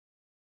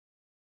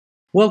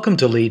Welcome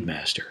to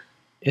LeadMaster.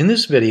 In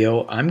this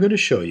video, I'm going to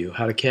show you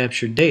how to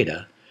capture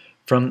data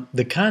from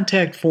the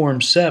Contact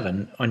Form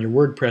 7 on your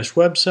WordPress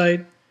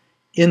website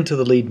into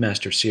the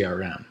LeadMaster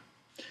CRM.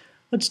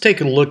 Let's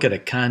take a look at a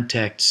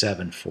Contact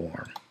 7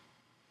 form.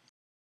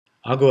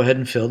 I'll go ahead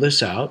and fill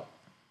this out.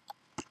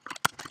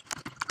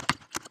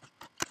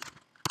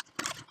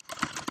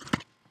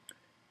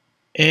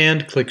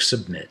 And click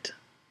Submit.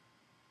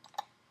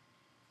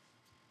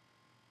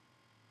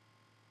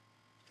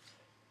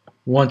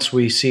 Once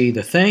we see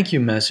the thank you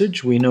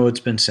message, we know it's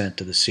been sent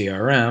to the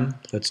CRM.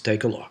 Let's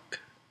take a look.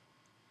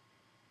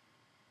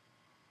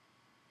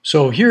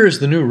 So here's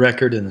the new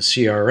record in the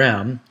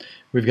CRM.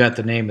 We've got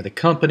the name of the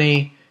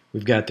company,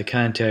 we've got the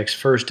contact's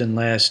first and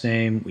last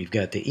name, we've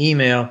got the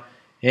email,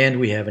 and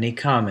we have any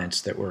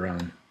comments that were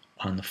on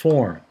the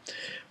form.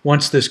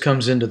 Once this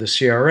comes into the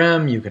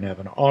CRM, you can have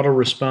an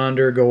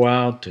autoresponder go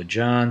out to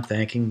John,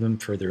 thanking them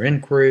for their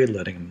inquiry,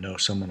 letting them know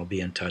someone will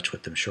be in touch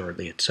with them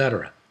shortly,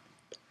 etc.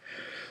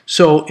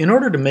 So in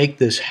order to make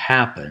this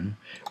happen,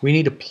 we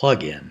need a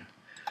plugin.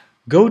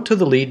 Go to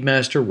the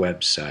LeadMaster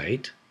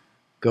website,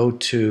 go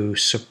to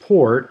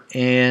Support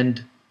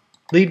and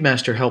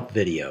LeadMaster Help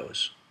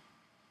Videos.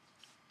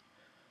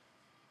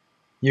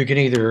 You can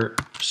either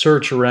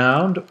search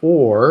around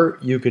or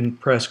you can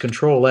press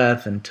Control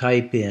F and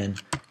type in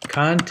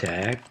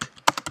Contact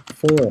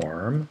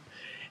Form,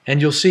 and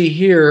you'll see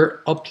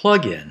here a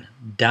plugin.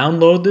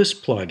 Download this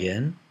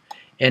plugin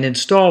and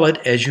install it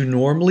as you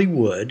normally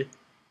would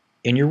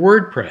in your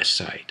WordPress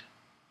site.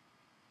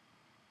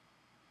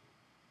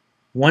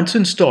 Once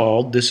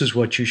installed, this is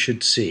what you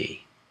should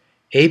see.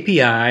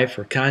 API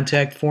for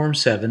Contact Form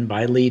 7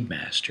 by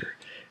LeadMaster.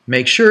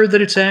 Make sure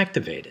that it's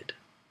activated.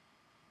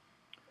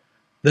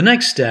 The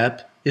next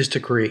step is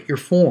to create your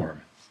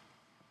form.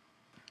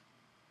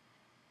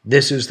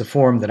 This is the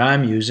form that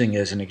I'm using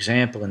as an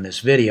example in this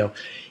video.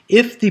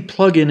 If the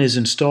plugin is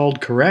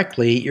installed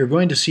correctly, you're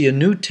going to see a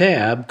new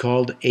tab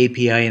called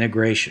API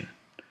Integration.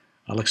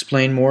 I'll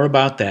explain more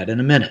about that in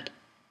a minute.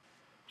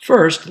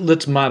 First,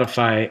 let's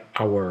modify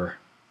our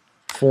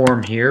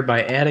form here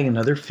by adding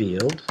another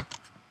field.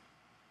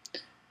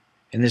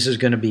 And this is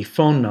going to be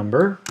phone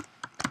number,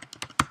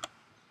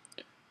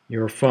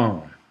 your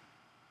phone.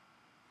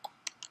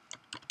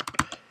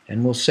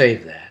 And we'll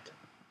save that.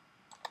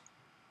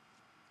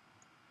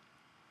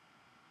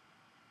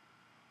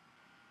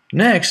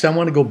 Next, I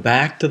want to go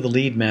back to the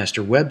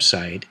LeadMaster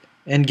website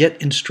and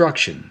get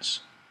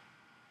instructions.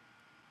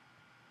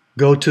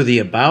 Go to the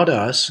About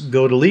Us,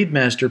 go to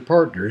LeadMaster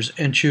Partners,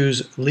 and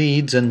choose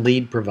Leads and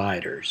Lead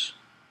Providers.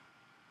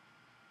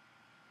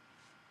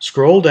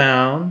 Scroll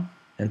down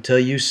until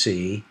you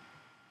see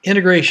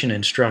Integration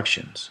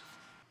Instructions.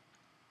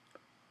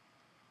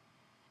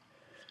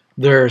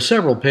 There are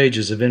several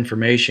pages of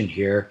information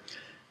here.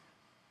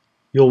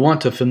 You'll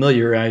want to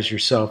familiarize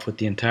yourself with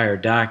the entire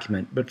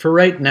document, but for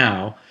right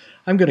now,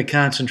 I'm going to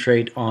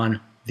concentrate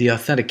on the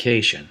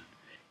authentication.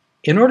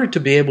 In order to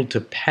be able to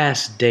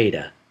pass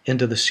data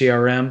into the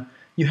CRM,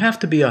 you have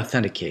to be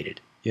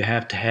authenticated. You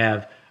have to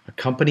have a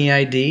company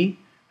ID,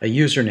 a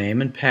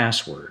username, and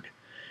password.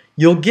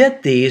 You'll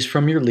get these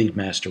from your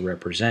LeadMaster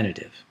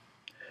representative.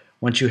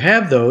 Once you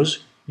have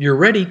those, you're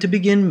ready to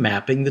begin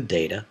mapping the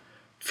data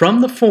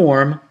from the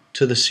form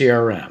to the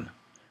CRM.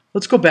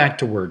 Let's go back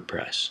to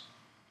WordPress.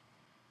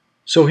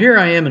 So here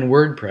I am in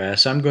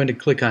WordPress. I'm going to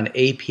click on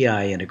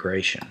API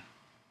Integration.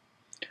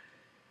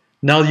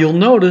 Now you'll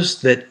notice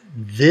that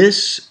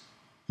this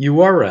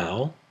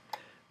URL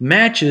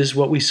matches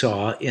what we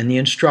saw in the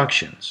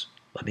instructions.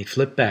 Let me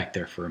flip back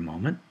there for a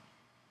moment.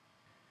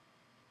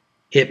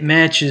 It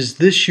matches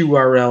this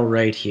URL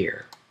right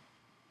here.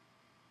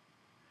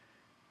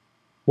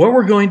 What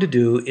we're going to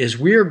do is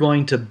we are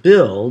going to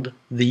build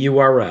the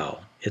URL.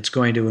 It's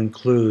going to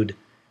include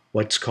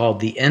what's called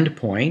the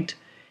endpoint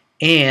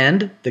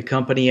and the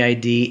company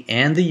ID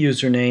and the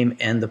username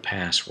and the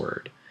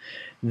password.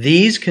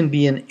 These can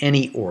be in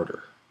any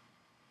order.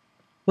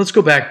 Let's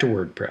go back to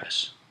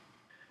WordPress.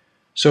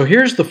 So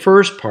here's the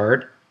first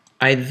part.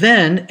 I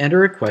then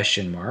enter a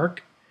question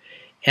mark,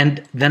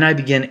 and then I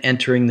begin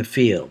entering the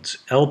fields.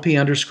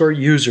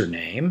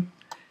 LP_username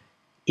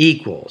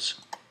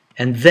equals.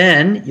 And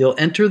then you'll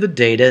enter the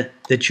data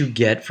that you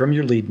get from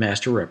your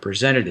LeadMaster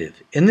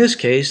representative. In this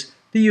case,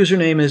 the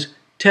username is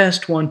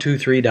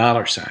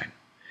test123$.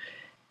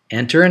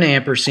 Enter an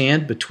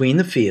ampersand between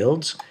the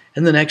fields,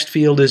 and the next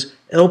field is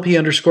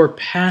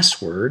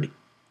LP_password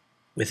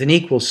with an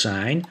equal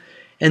sign.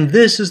 And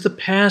this is the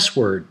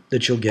password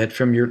that you'll get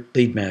from your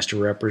LeadMaster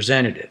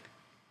representative.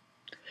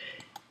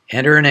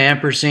 Enter an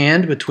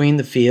ampersand between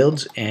the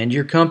fields and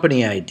your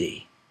company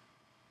ID.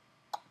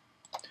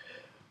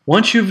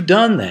 Once you've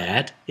done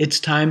that, it's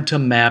time to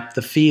map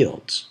the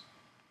fields.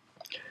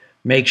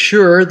 Make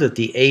sure that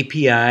the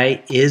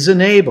API is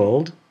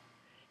enabled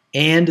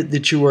and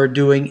that you are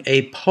doing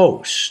a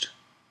post.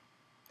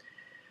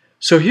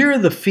 So here are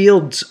the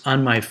fields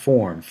on my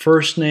form: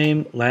 first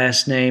name,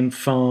 last name,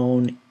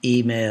 phone,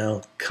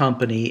 email,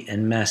 company,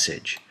 and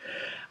message.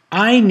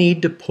 I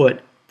need to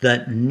put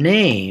the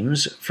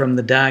names from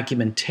the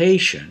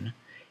documentation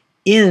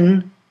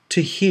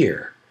into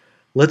here.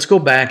 Let's go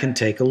back and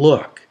take a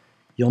look.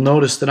 You'll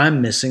notice that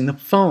I'm missing the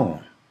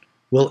phone.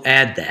 We'll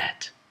add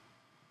that.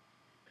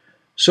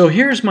 So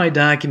here's my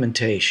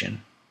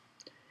documentation,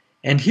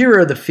 and here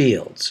are the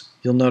fields.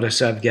 You'll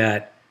notice I've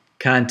got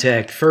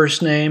contact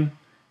first name,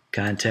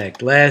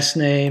 contact last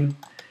name,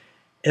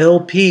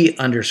 LP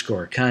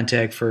underscore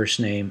contact first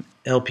name,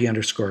 LP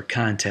underscore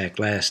contact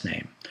last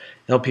name,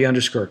 LP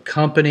underscore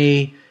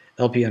company,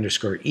 LP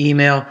underscore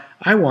email.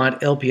 I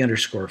want LP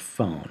underscore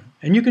phone.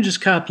 And you can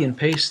just copy and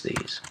paste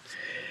these.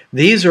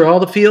 These are all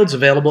the fields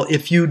available.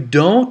 If you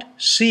don't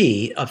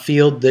see a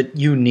field that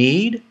you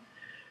need,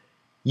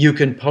 you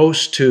can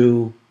post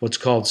to what's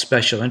called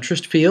special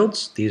interest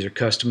fields. These are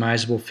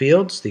customizable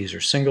fields. These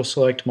are single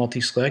select,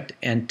 multi-select,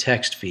 and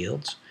text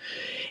fields.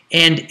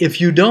 And if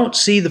you don't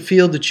see the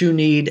field that you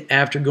need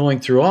after going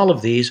through all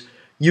of these,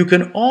 you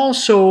can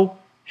also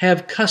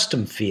have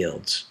custom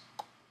fields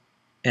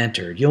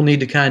entered. You'll need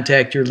to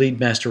contact your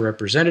LeadMaster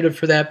representative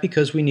for that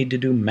because we need to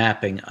do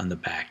mapping on the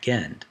back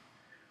end.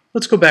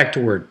 Let's go back to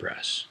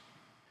WordPress.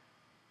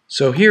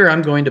 So here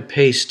I'm going to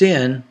paste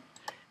in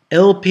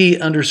LP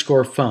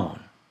underscore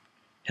phone.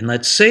 And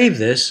let's save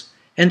this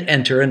and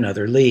enter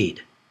another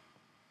lead.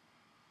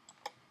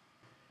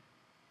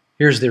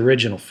 Here's the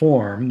original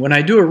form. When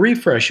I do a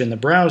refresh in the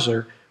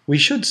browser, we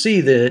should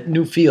see the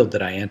new field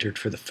that I entered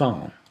for the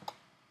phone.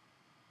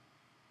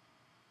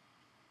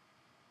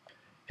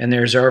 And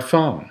there's our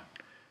phone.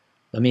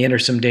 Let me enter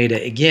some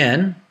data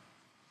again.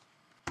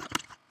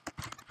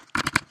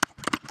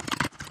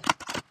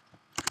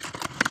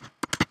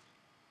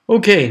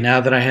 Okay, now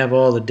that I have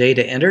all the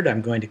data entered,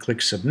 I'm going to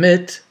click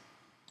Submit.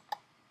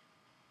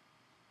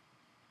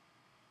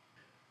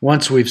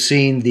 Once we've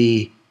seen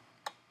the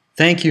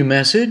thank you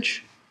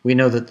message, we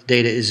know that the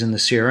data is in the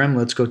CRM.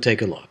 Let's go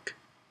take a look.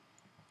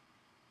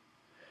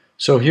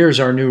 So here's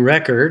our new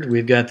record.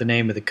 We've got the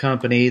name of the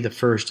company, the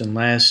first and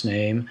last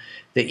name,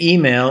 the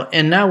email,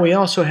 and now we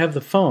also have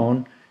the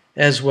phone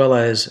as well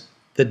as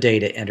the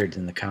data entered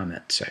in the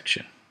comment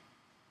section.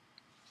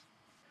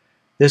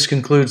 This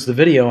concludes the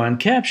video on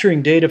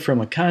capturing data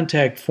from a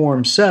contact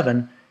form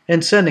 7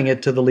 and sending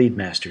it to the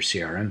LeadMaster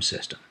CRM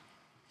system.